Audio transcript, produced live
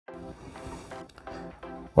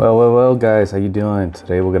Well, guys, how you doing?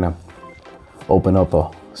 Today we're gonna open up a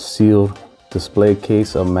sealed display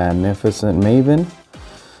case of Magnificent Maven.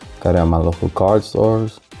 Got it at my local card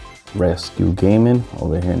stores. Rescue Gaming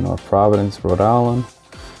over here in North Providence, Rhode Island.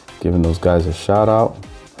 Giving those guys a shout out.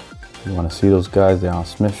 If you want to see those guys, they're on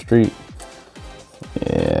Smith Street.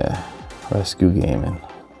 Yeah, Rescue Gaming.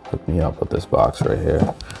 Hook me up with this box right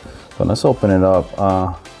here. So let's open it up.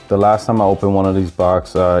 The last time I opened one of these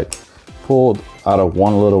boxes, I pulled out of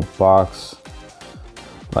one little box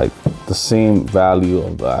like the same value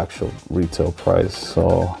of the actual retail price.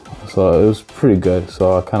 So it was pretty good.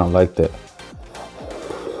 So I kind of liked it.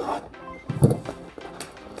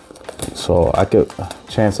 So I get a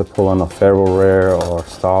chance of pulling a Ferro Rare or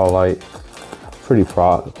Starlight. Pretty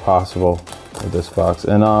possible with this box.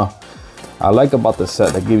 And I like about the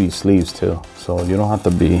set, they give you sleeves too. So you don't have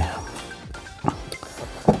to be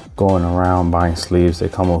going around buying sleeves. They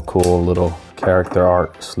come with cool little character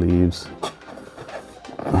art sleeves.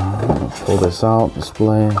 Pull this out,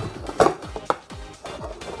 display.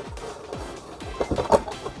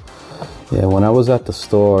 Yeah, when I was at the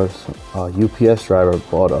stores, a UPS driver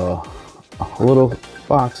bought a little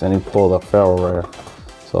box and he pulled a Ferro Rare.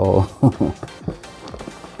 So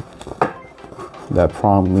that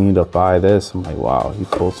prompted me to buy this. I'm like, wow, he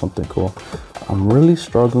pulled something cool. I'm really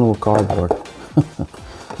struggling with cardboard.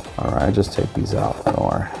 All right, just take these out,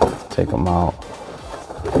 or take them out.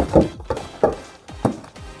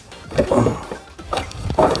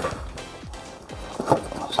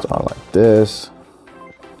 Start like this.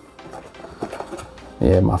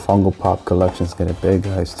 Yeah, my Funko Pop collection's getting big,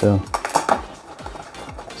 guys, too.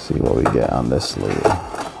 Let's see what we get on this sleeve.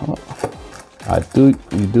 Oh,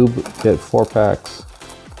 you do get 4 packs.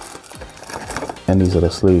 And these are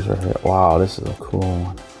the sleeves right here. Wow, this is a cool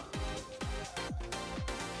one.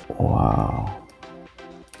 Wow,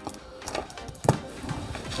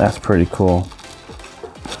 that's pretty cool.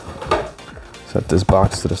 Set this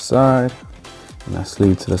box to the side and that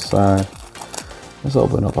sleeve to the side. Let's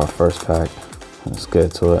open up our first pack. Let's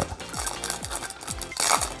get to it.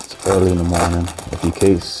 It's early in the morning. If in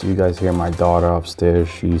case you guys hear my daughter upstairs,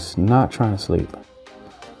 she's not trying to sleep.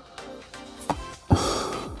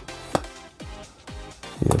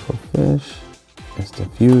 Beautiful fish. It's the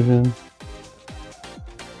fusion.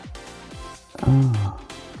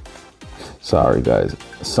 Sorry guys,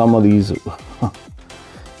 some of these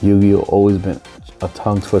Yu-Gi-Oh always been a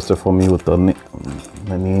tongue twister for me with the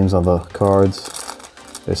names of the cards.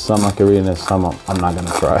 There's some I can read and there's some I'm not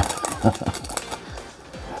gonna try.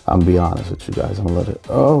 I'm be honest with you guys. I'm gonna let it.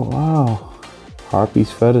 Oh wow,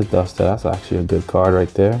 Harpy's Feather Duster. That's actually a good card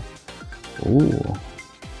right there. Ooh,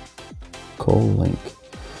 Cold Link.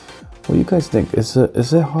 What do you guys think? Is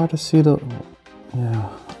it hard to see the? Yeah.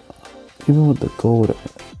 Even with the gold,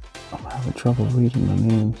 I'm having trouble reading the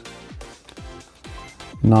names.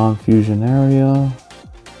 Non-fusion area,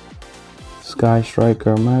 Sky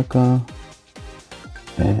Striker Mecha,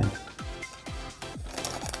 and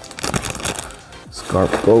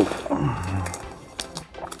Scarf Goat.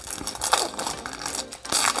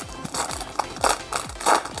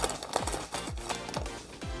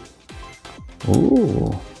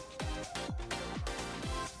 Ooh,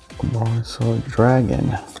 Bronze Sword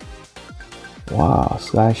Dragon. Wow,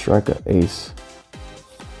 Sky Striker Ace.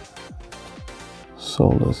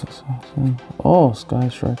 Soulless Assassin. Oh, Sky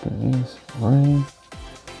Striker Ace. Rain.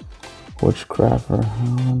 Witchcrafter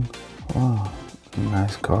Hound. Wow,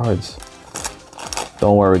 nice cards.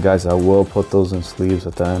 Don't worry guys, I will put those in sleeves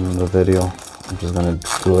at the end of the video. I'm just gonna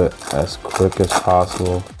do it as quick as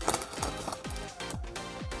possible.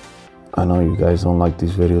 I know you guys don't like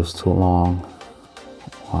these videos too long.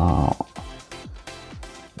 Wow.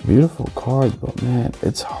 Beautiful cards, but man,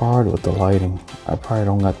 it's hard with the lighting. I probably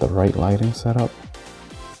don't got the right lighting set up.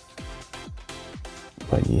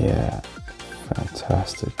 But yeah,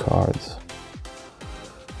 fantastic cards.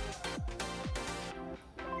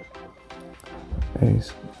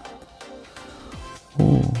 Ace.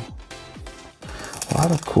 Ooh. A lot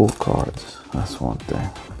of cool cards. That's one thing.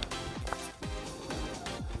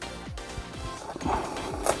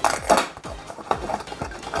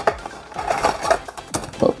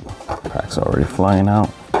 Pack's already flying out.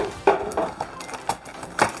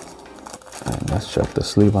 And let's check the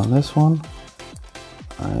sleeve on this one.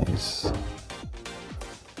 Nice.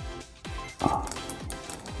 Oh.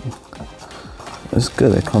 It's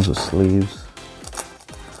good, it comes with sleeves.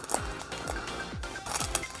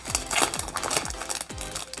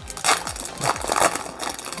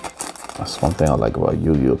 That's one thing I like about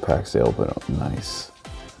Yu-Gi-Oh packs, they open up nice.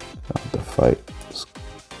 Don't have to fight.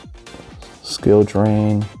 Skill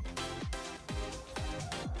drain.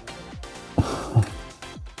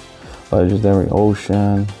 Legendary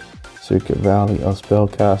Ocean, Secret Valley of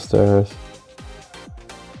Spellcasters,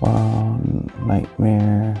 wow,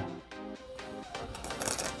 Nightmare,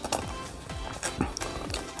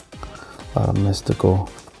 a lot of mystical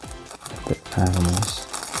animals.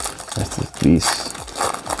 That's the beast.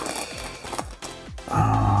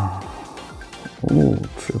 Ooh,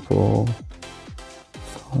 triple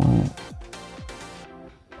point.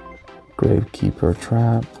 Gravekeeper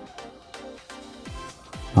Trap.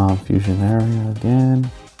 Non-fusion area again.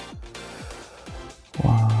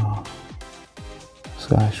 Wow.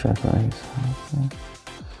 Sky Striker Ace. Okay.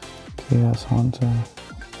 Chaos Hunter.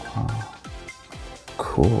 Wow.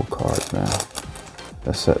 Cool cards, man.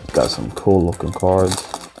 That set got some cool looking cards.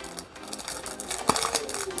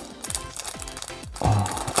 Oh,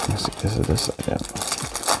 let's see, is it this side? Yep.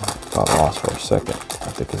 Got lost for a second.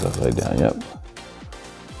 I think it's upside down. Yep.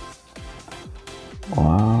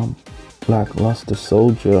 Wow. Blackluster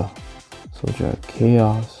Soldier. Soldier of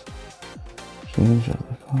Chaos. Changer.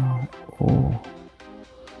 Oh.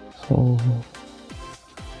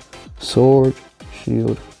 Sword.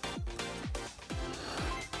 Shield.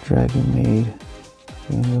 Dragon Maid.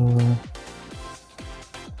 Changeover.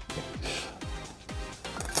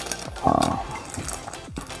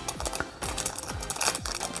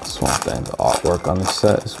 Swamp Thing. The artwork on the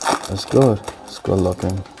set is good. It's good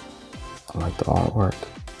looking. I like the artwork.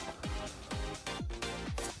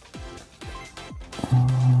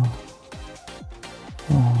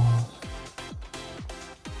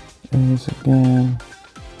 These again.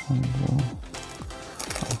 Oh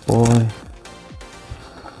boy.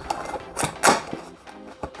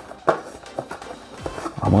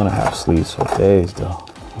 I'm gonna have sleeves for days though.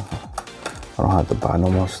 I don't have to buy no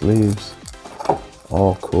more sleeves.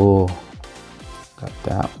 Oh, cool. Got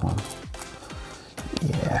that one.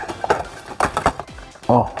 Yeah.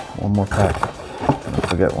 Oh, one more pack. Don't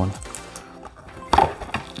forget one.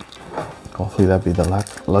 Hopefully that'd be the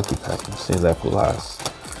lucky pack. Let's save that for last.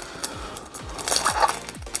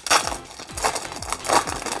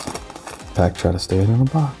 Pack try to stay in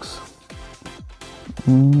the box.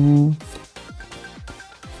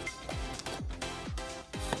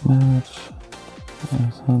 Match.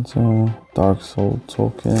 Hunter. Dark Soul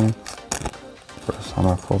Token. First time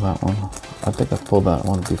I pulled that one. I think I pulled that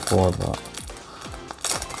one before, but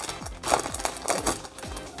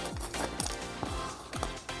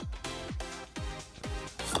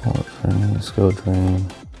Skill Drain.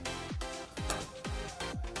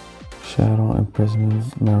 Shadow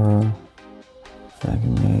Imprisonment Mirror.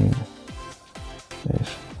 Dragon Maid.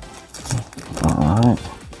 Fish. Alright.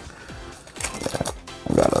 Yeah, I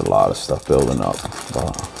got a lot of stuff building up.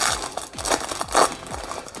 But,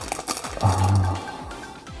 wow.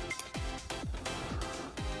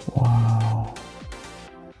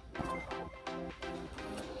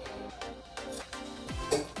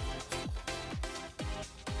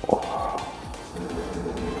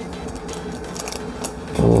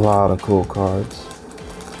 A lot of cool cards.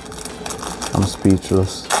 I'm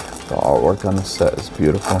speechless. The artwork on the set is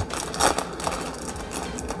beautiful.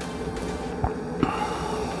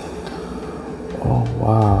 Oh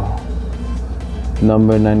wow.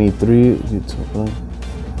 Number 93, YouTube.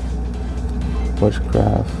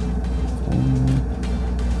 Witchcraft.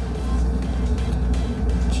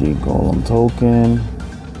 G Golem Token.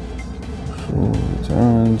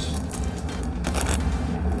 Returns.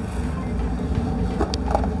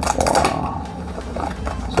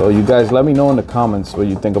 So you guys let me know in the comments what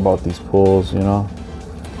you think about these pulls, you know.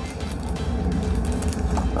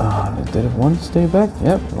 Did one stay back?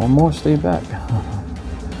 Yep, one more stay back.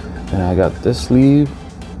 And I got this sleeve.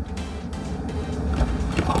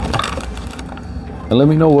 And let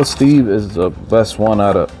me know what sleeve is the best one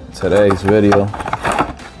out of today's video.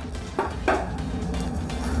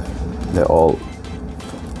 They all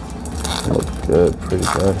look good, pretty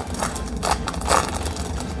good.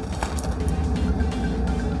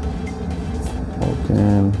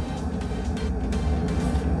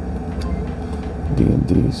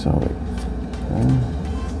 D&D, sorry.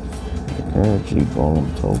 Okay, G Golem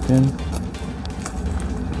Token.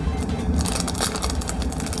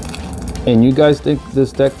 And you guys think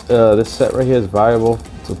this deck, this set right here is viable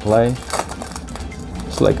to play?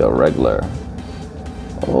 It's like a regular.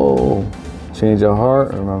 Oh, Change Your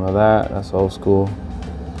Heart. Remember that? That's old school.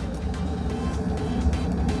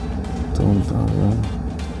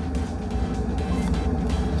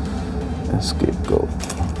 Scapegoat.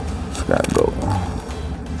 Scrapgoat.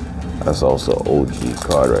 That's also an OG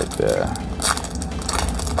card right there.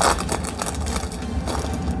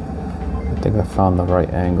 I think I found the right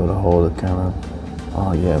angle to hold the camera.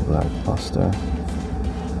 Oh yeah, Blackluster.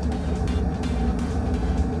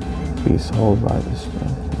 piece hold by this.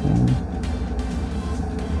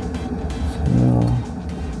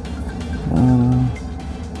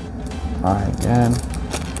 Alright, again.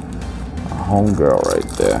 A homegirl right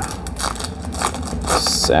there.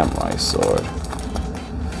 Samurai sword.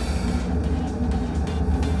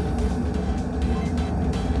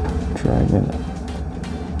 Dragon.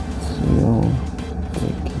 Seal.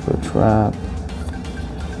 Gatekeeper trap.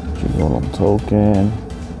 Golem token.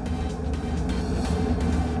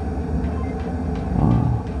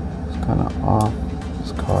 It's kind of off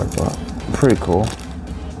this card, but pretty cool.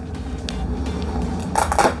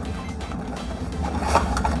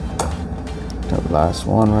 The last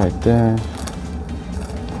one right there.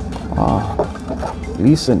 At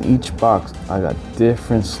least in each box, I got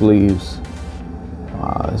different sleeves.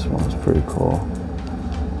 Wow, this one's pretty cool.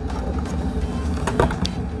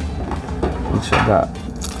 Each I got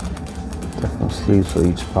different sleeves for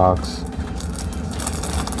each box.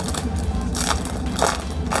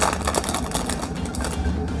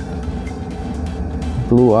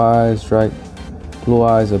 Blue Eyes, Blue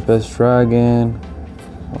Eyes, Abyss Dragon,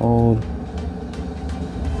 Old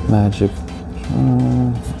Magic,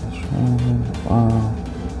 wow,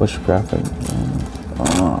 Witchcraft.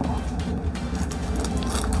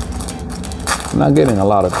 I'm not getting a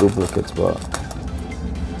lot of duplicates, but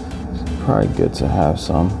it's probably good to have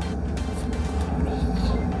some.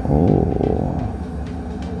 Oh,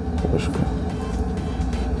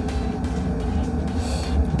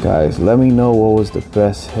 guys, let me know what was the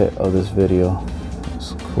best hit of this video.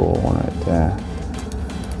 It's a cool one right there.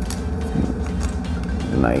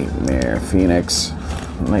 Nightmare Phoenix.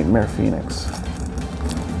 Nightmare Phoenix.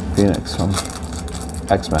 Phoenix from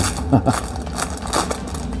X-Men.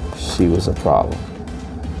 She was a problem.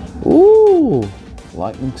 Ooh,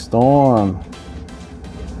 Lightning Storm.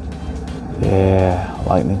 Yeah,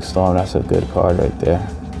 Lightning Storm, that's a good card right there.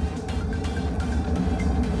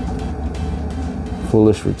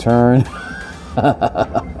 Foolish Return.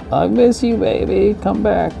 I miss you, baby. Come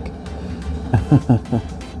back.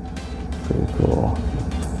 Pretty cool.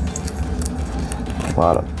 A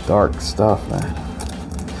lot of dark stuff, man.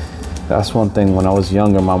 That's one thing, when I was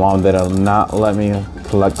younger, my mom did not let me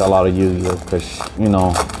collect a lot of Yu-Gi-Oh! Because, you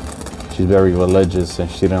know, she's very religious and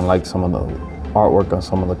she didn't like some of the artwork on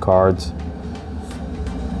some of the cards.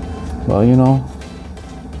 Well, you know,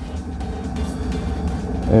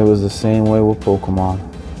 it was the same way with Pokemon.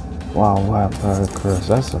 Wow, Vampire Curse.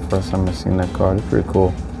 That's the first time I've seen that card. It's pretty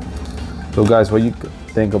cool. So guys, what you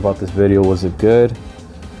think about this video? Was it good?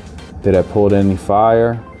 Did I pull any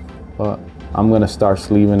fire? But I'm gonna start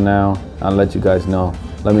sleeving now. I'll let you guys know.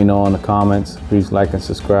 Let me know in the comments. Please like and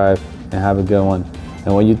subscribe and have a good one.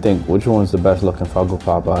 And what you think, which one's the best looking Funko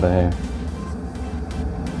Pop out of here?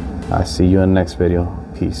 I'll see you in the next video.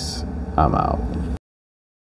 Peace. I'm out.